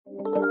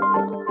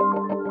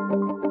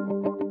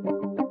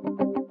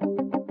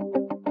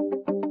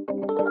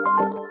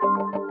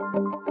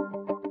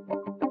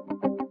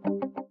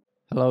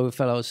Hello,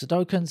 fellow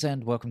Sudokans,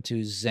 and welcome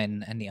to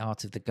Zen and the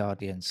Art of the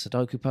Guardian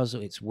Sudoku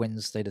Puzzle. It's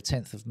Wednesday, the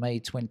 10th of May,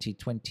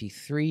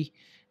 2023.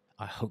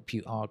 I hope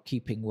you are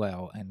keeping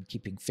well and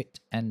keeping fit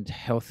and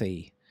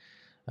healthy.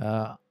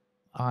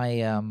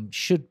 I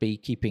should be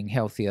keeping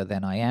healthier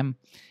than I am,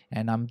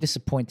 and I'm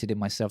disappointed in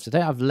myself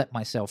today. I've let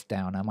myself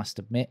down, I must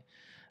admit,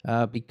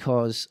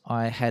 because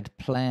I had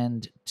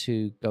planned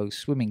to go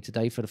swimming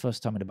today for the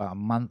first time in about a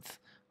month.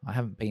 I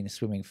haven't been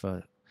swimming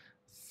for,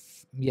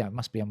 it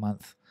must be a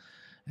month.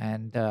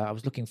 And I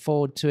was looking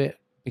forward to it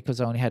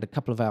because I only had a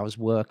couple of hours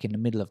work in the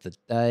middle of the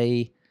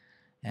day,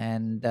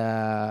 and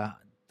the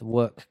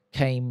work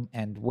came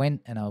and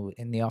went, and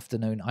in the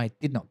afternoon I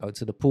did not go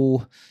to the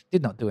pool,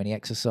 did not do any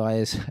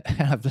exercise,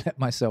 and I've let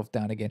myself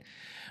down again.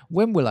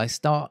 When will I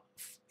start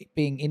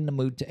being in the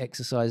mood to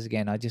exercise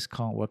again? I just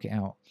can't work it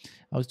out.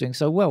 I was doing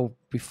so well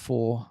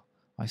before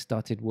I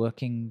started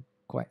working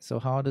quite so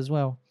hard as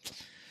well.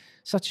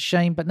 Such a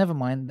shame, but never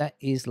mind, that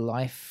is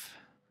life.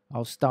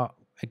 I'll start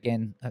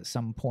again at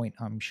some point,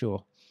 I'm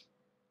sure.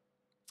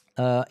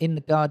 In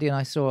The Guardian,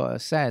 I saw a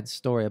sad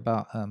story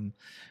about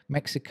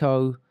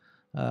Mexico.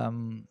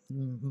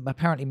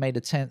 Apparently May the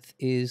 10th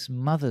is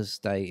Mother's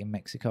Day in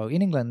Mexico.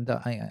 In England,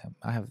 I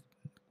have,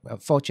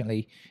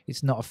 fortunately,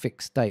 it's not a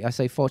fixed date. I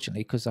say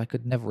fortunately because I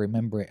could never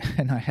remember it,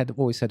 and I had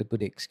always had a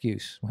good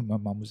excuse when my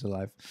mum was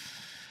alive.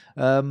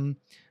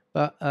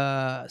 But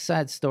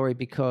sad story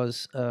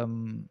because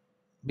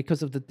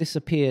of the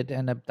disappeared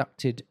and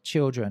abducted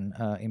children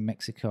in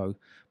Mexico.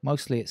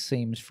 Mostly it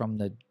seems from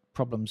the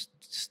problems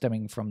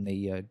stemming from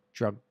the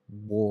drug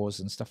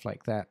wars and stuff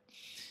like that,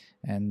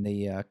 and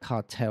the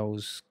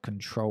cartels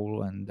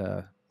control and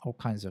all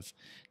kinds of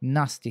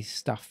nasty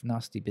stuff,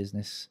 nasty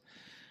business.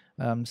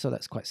 So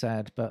that's quite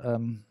sad. But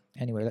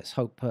anyway, let's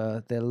hope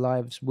their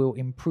lives will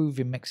improve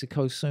in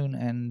Mexico soon,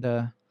 and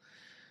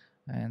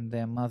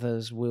their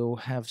mothers will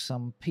have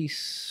some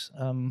peace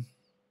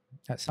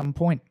at some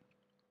point.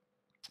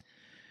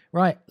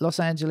 Right, Los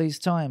Angeles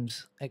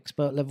Times,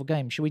 expert level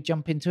game. Should we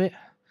jump into it?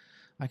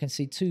 I can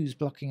see 2s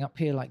blocking up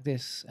here like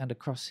this and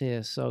across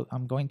here, so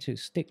I'm going to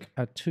stick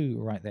a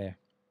 2 right there.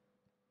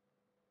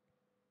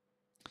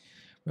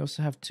 We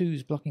also have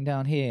 2s blocking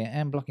down here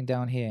and blocking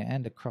down here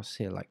and across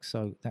here like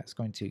so. That's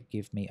going to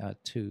give me a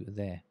 2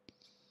 there.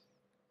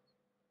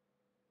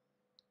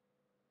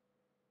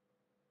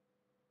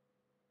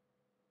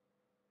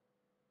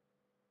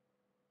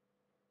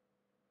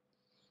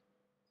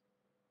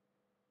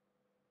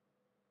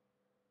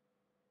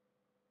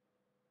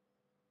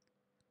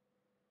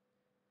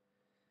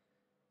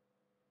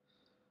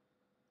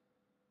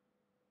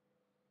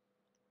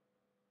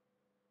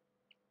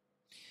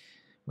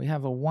 We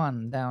have a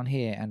 1 down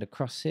here and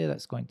across here.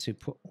 That's going to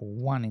put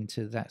 1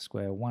 into that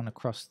square. 1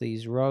 across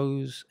these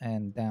rows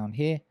and down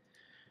here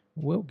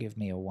will give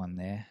me a 1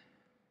 there.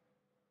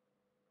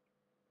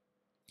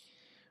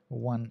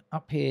 1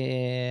 up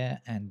here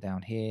and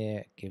down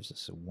here gives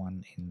us a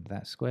 1 in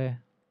that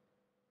square.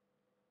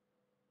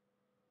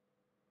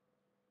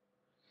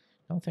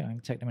 I don't think I can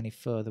take them any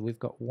further. We've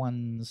got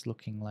 1s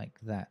looking like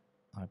that,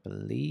 I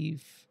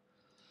believe.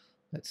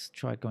 Let's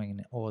try going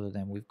in order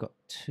then. We've got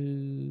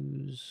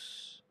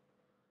 2s.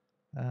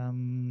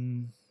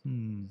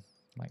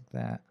 Like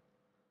that.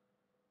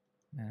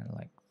 And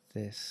like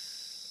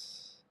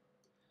this.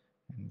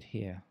 And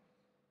here.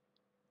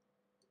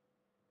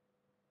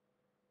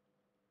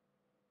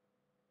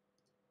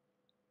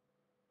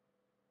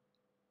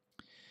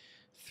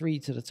 Three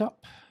to the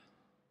top.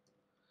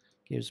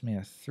 Gives me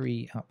a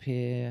 3 up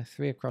here.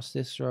 3 across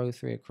this row.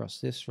 3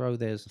 across this row.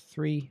 There's a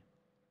 3.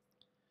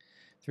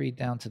 3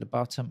 down to the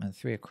bottom and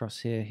 3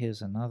 across here.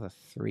 Here's another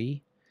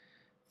 3.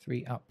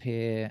 3 up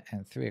here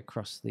and 3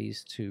 across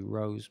these 2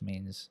 rows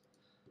means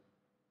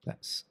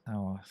that's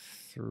our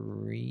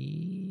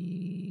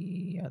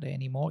 3. Are there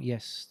any more?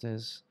 Yes,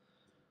 there's,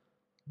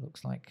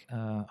 looks like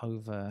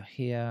over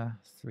here,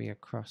 3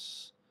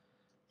 across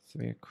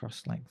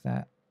like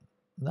that.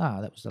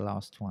 That was the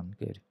last one.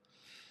 Good.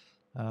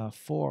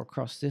 4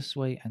 across this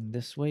way and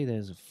this way.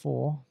 There's a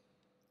 4.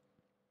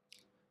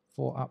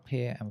 4 up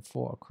here and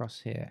 4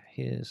 across here.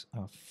 Here's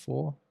a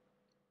 4.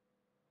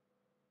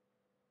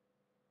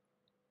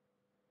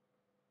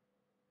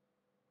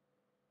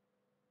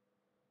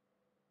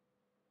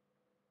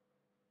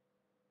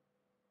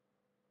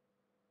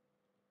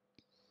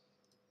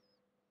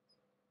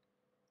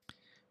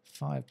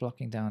 Five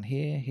blocking down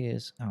here.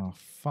 Here's our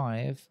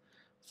 5.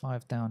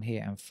 5 down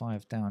here and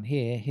 5 down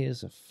here.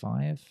 Here's a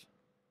 5.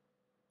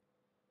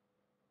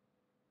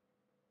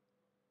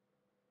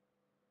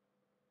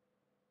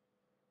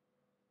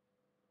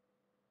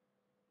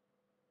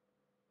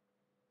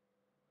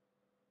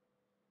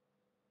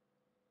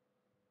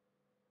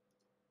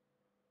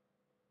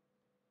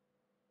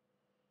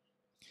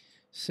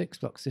 Six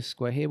blocks this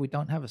square here. We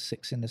don't have a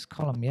 6 in this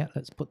column yet.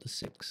 Let's put the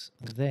 6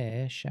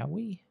 there, shall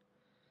we?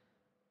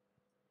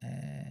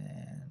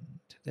 And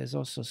there's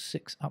also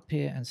 6 up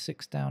here and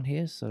 6 down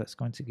here. So that's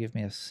going to give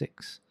me a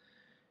 6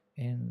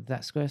 in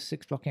that square.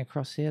 6 blocking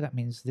across here. That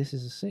means this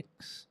is a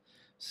 6.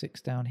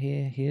 6 down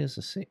here. Here's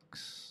a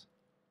 6.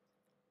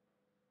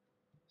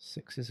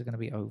 6s are going to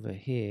be over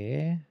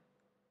here,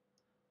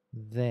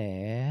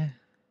 there,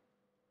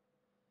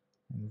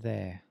 and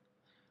there.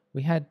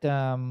 We had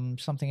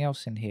something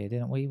else in here,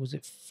 didn't we? Was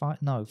it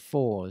 5? No,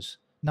 4s.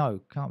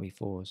 No, can't be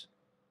 4s.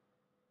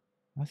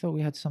 I thought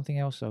we had something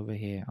else over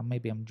here. Or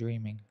maybe I'm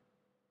dreaming.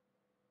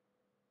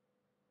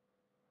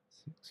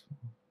 6,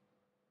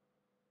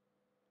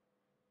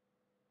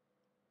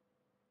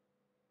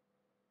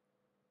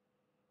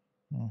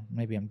 4. Oh,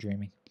 maybe I'm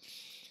dreaming.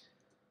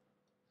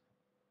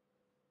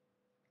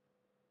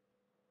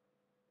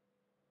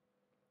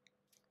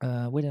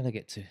 Where did I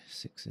get to?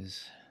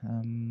 6s.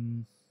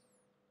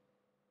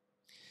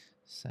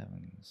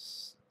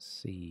 7s.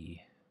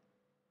 C.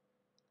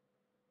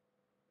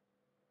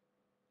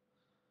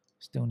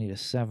 Still need a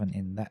 7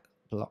 in that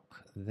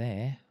block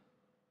there.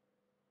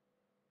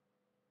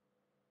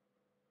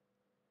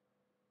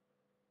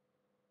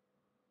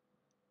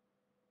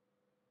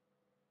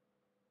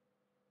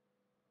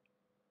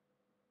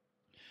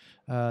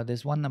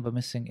 There's one number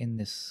missing in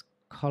this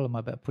column.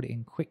 I better put it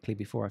in quickly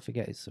before I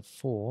forget. It's a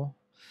 4.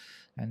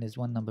 And there's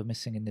one number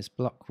missing in this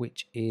block,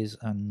 which is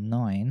a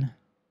 9.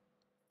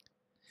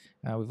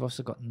 We've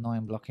also got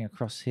 9 blocking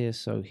across here,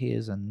 so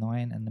here's a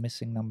 9, and the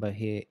missing number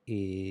here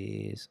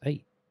is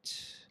 8.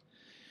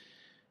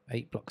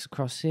 8 blocks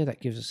across here, that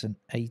gives us an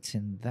 8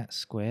 in that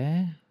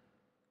square.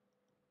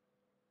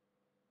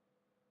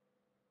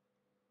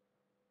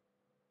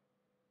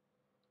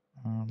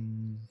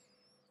 Um,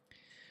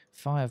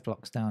 5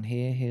 blocks down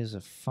here, here's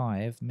a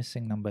 5.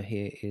 Missing number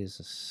here is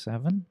a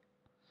 7.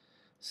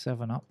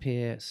 7 up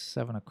here,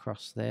 7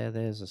 across there,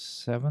 there's a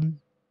 7.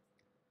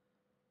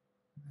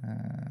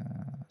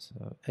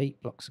 So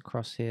 8 blocks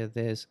across here,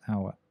 there's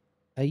our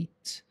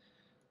 8.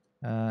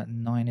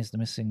 9 is the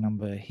missing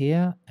number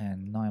here,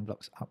 and 9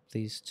 blocks up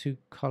these 2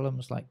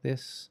 columns like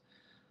this.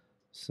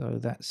 So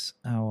that's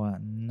our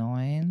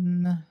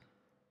 9.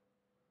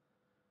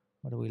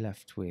 What are we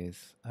left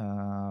with?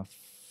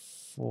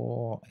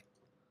 4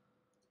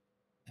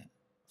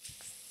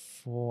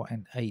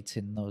 and 8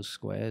 in those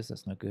squares.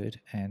 That's no good.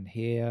 And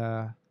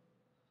here,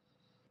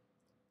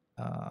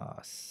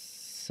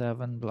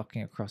 7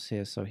 blocking across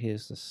here. So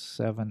here's the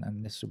 7,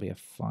 and this will be a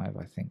 5,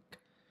 I think.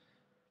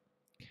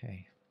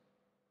 Okay.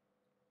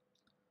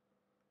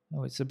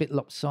 Oh, it's a bit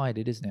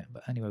lopsided, isn't it?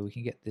 But anyway, we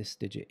can get this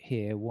digit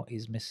here. What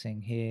is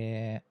missing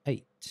here?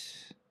 8.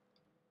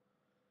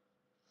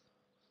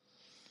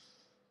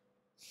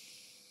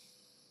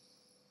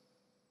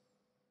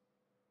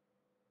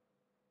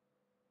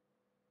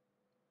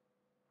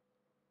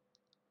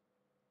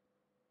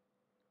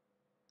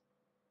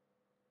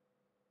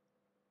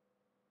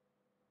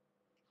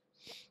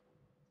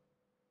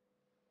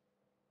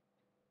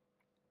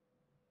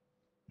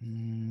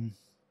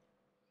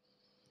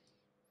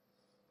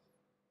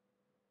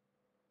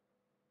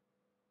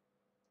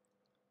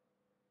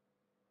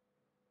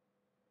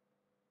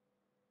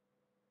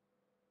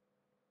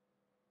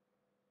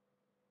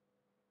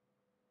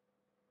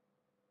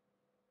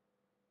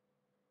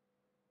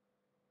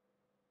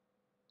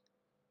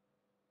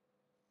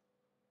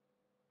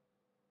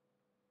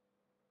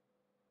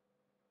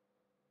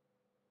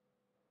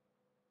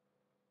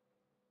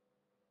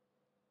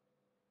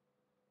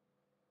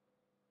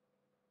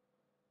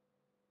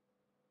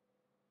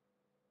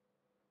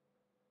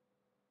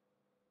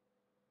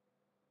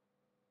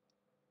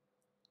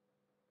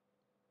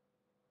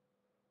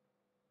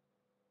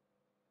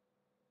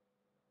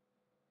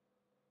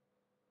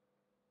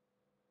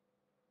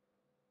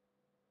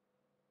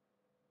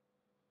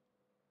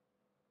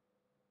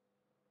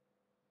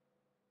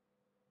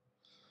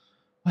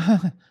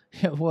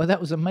 Yeah, well, that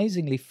was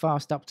amazingly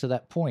fast up to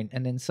that point,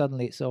 and then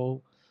suddenly it's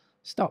all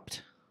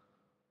stopped.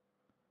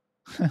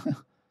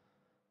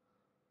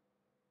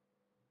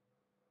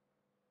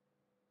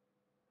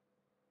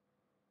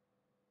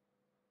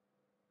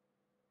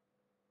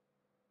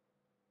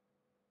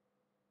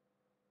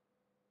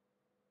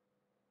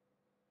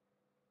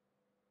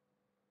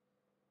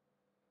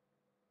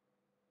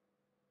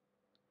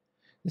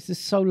 This is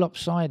so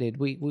lopsided.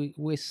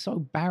 We're so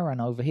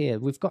barren over here.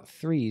 We've got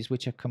 3s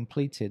which are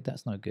completed.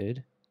 That's no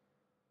good.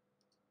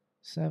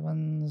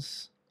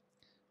 7s.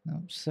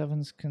 No,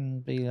 7s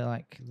can be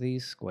like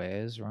these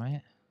squares,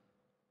 right?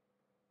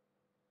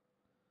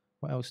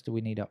 What else do we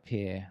need up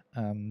here?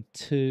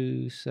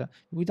 2. So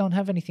we don't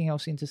have anything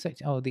else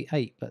intersecting. Oh, the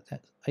 8, but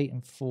that's 8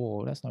 and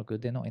 4. That's not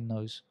good. They're not in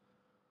those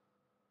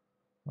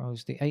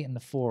rows. The 8 and the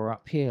 4 are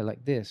up here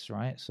like this,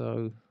 right?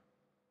 So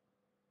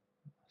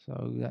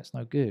that's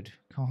no good.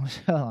 Can't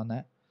tell on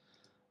that.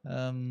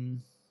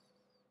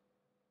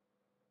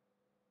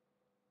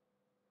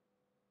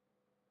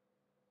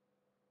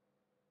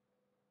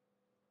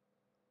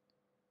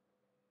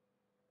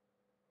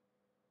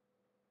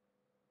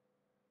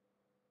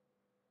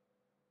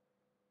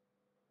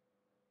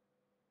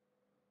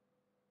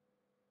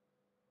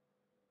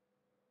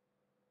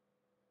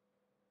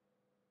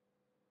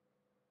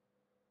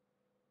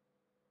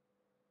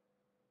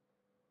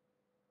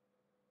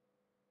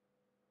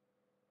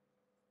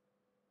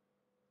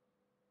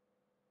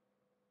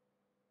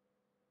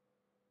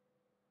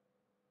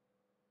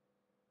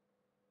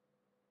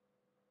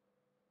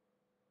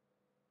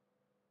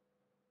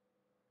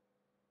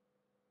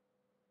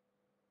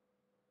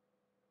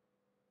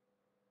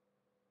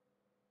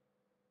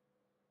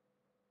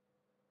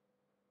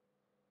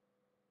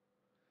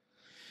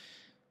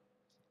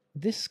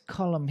 this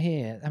column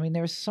here, I mean,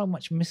 there is so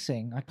much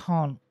missing. I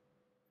can't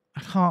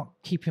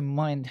keep in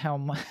mind how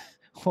much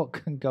what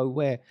can go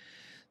where.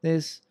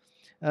 There's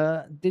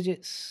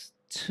digits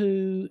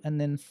 2 and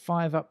then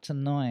 5 up to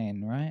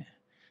 9, right?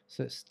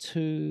 So it's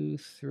 2,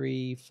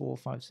 3, 4,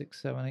 5,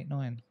 6, 7, 8,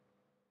 9.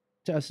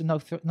 So no,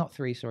 not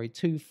 3. Sorry,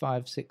 2,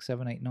 5, 6,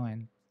 7, 8,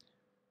 9.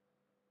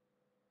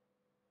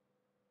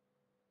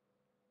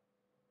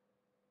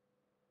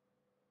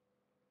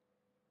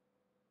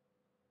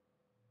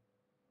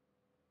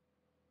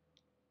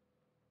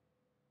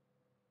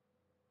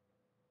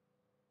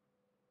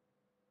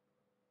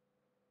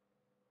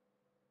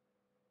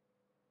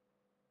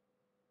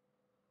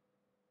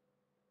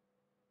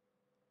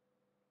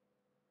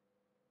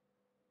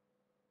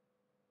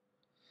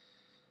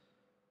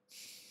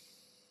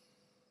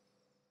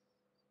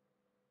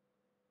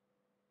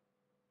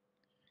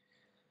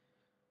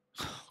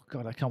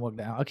 God, I can't work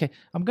that out. Okay,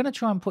 I'm going to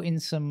try and put in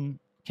some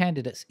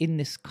candidates in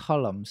this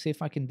column. See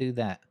if I can do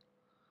that.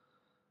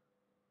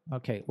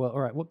 Okay, well, all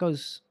right.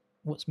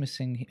 What's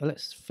missing?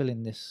 Let's fill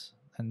in this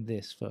and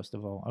this first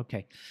of all.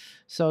 Okay,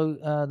 so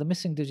the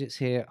missing digits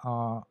here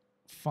are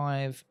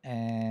 5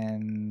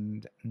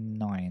 and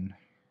 9,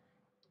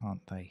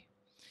 aren't they?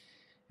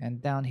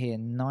 And down here,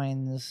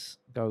 9s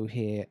go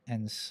here,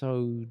 and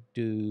so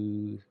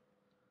do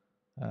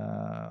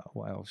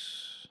what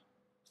else?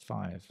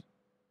 5.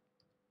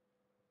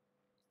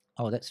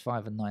 Oh, that's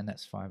 5 and 9.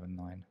 That's 5 and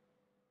 9.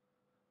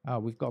 Oh,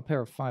 we've got a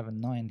pair of 5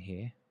 and 9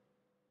 here.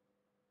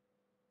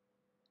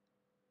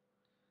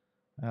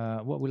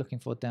 What are we looking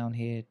for down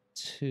here?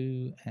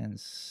 2 and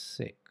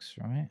 6,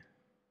 right?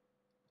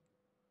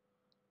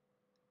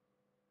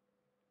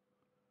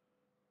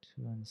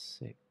 2 and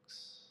 6.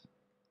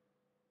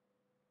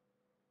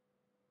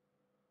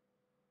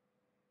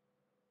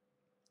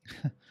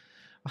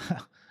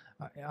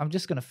 I'm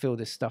just going to fill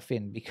this stuff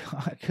in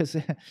because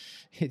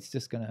it's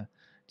just gonna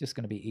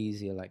be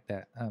easier like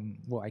that.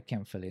 What I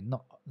can fill in,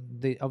 not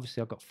the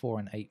obviously I've got 4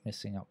 and 8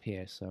 missing up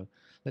here, so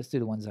let's do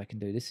the ones I can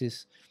do. This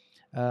is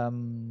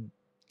 2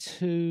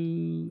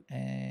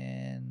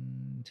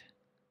 and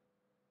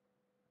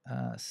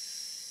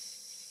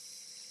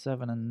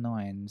 7 and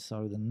 9,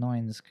 so the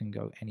 9s can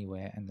go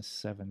anywhere and the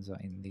 7s are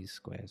in these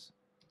squares.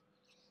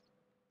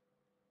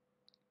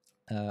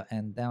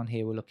 And down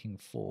here we're looking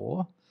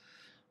for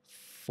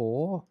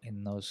 4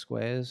 in those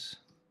squares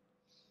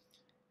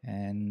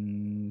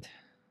and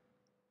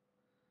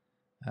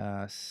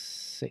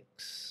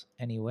 6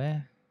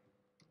 anywhere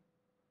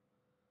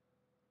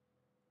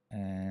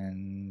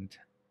and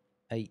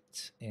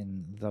 8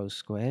 in those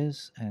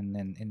squares, and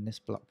then in this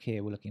block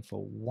here we're looking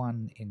for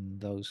 1 in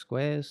those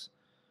squares,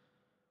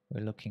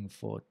 we're looking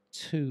for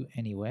 2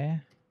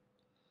 anywhere,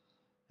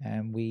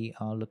 and we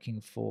are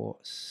looking for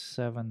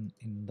 7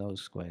 in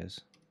those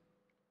squares.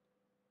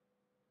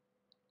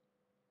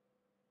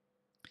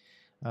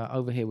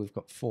 Over here we've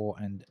got 4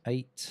 and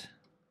 8,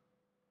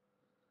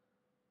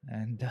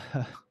 and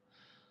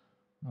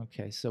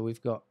okay, so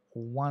we've got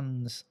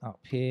 1s up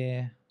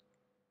here.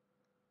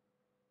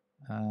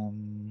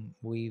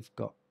 We've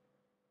got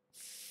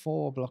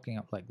 4 blocking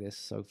up like this,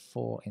 so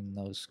 4 in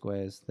those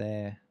squares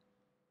there.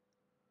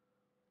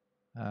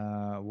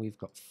 We've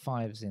got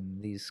 5s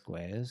in these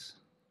squares,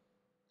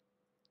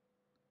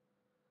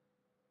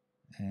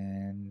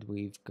 and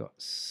we've got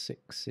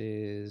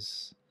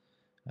 6s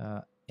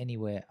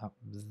anywhere up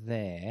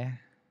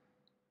there,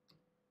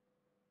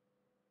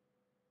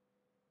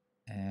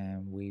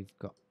 and we've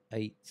got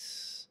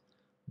 8s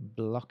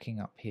blocking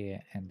up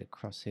here and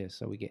across here,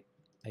 so we get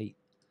 8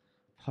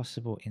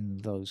 possible in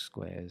those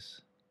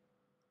squares,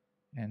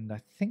 and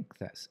I think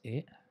that's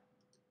it.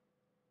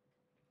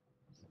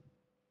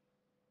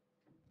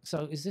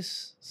 So is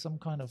this some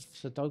kind of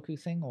Sudoku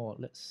thing, or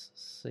let's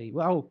see.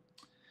 Well,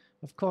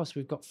 of course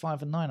we've got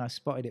 5 and 9. I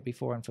spotted it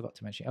before and forgot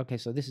to mention it. Okay,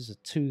 so this is a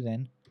 2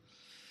 then,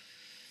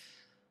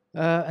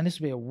 and this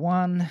will be a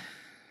 1,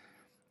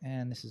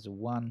 and this is a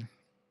 1,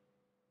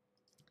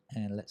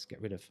 and let's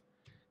get rid of,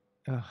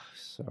 oh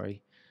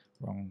sorry,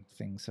 wrong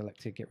thing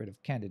selected. Get rid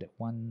of candidate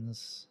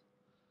 1s,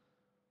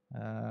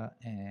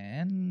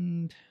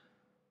 and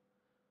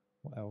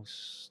what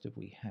else did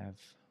we have?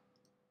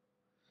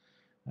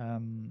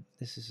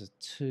 This is a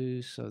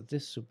 2, so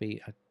this will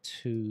be a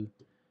 2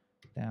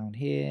 down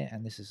here,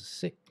 and this is a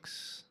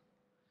 6,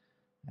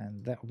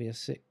 and that will be a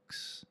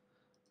 6,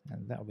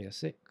 and that will be a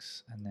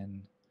 6, and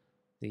then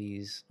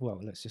these, well,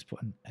 let's just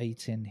put an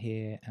 8 in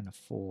here, and a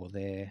 4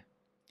 there,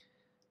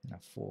 and a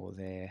 4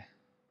 there,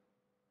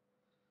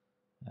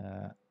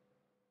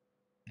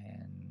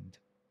 and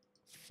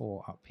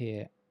 4 up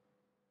here,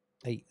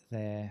 8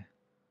 there,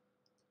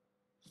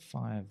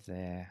 5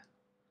 there,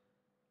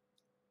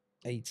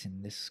 8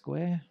 in this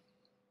square,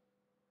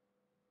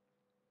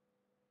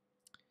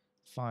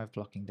 5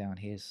 blocking down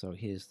here, so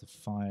here's the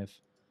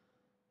 5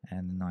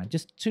 and the 9.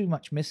 Just too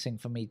much missing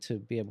for me to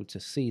be able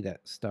to see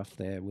that stuff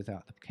there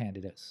without the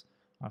candidates.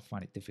 I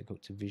find it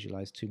difficult to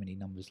visualize too many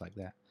numbers like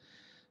that.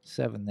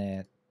 7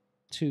 there,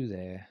 2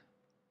 there,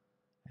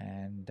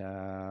 And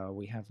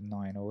we have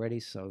 9 already,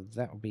 so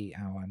that will be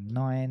our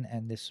 9,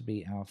 and this will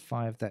be our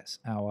 5. That's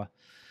our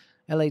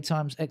LA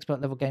Times expert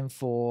level game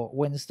for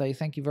Wednesday.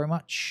 Thank you very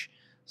much.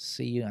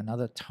 See you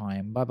another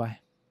time. Bye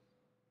bye.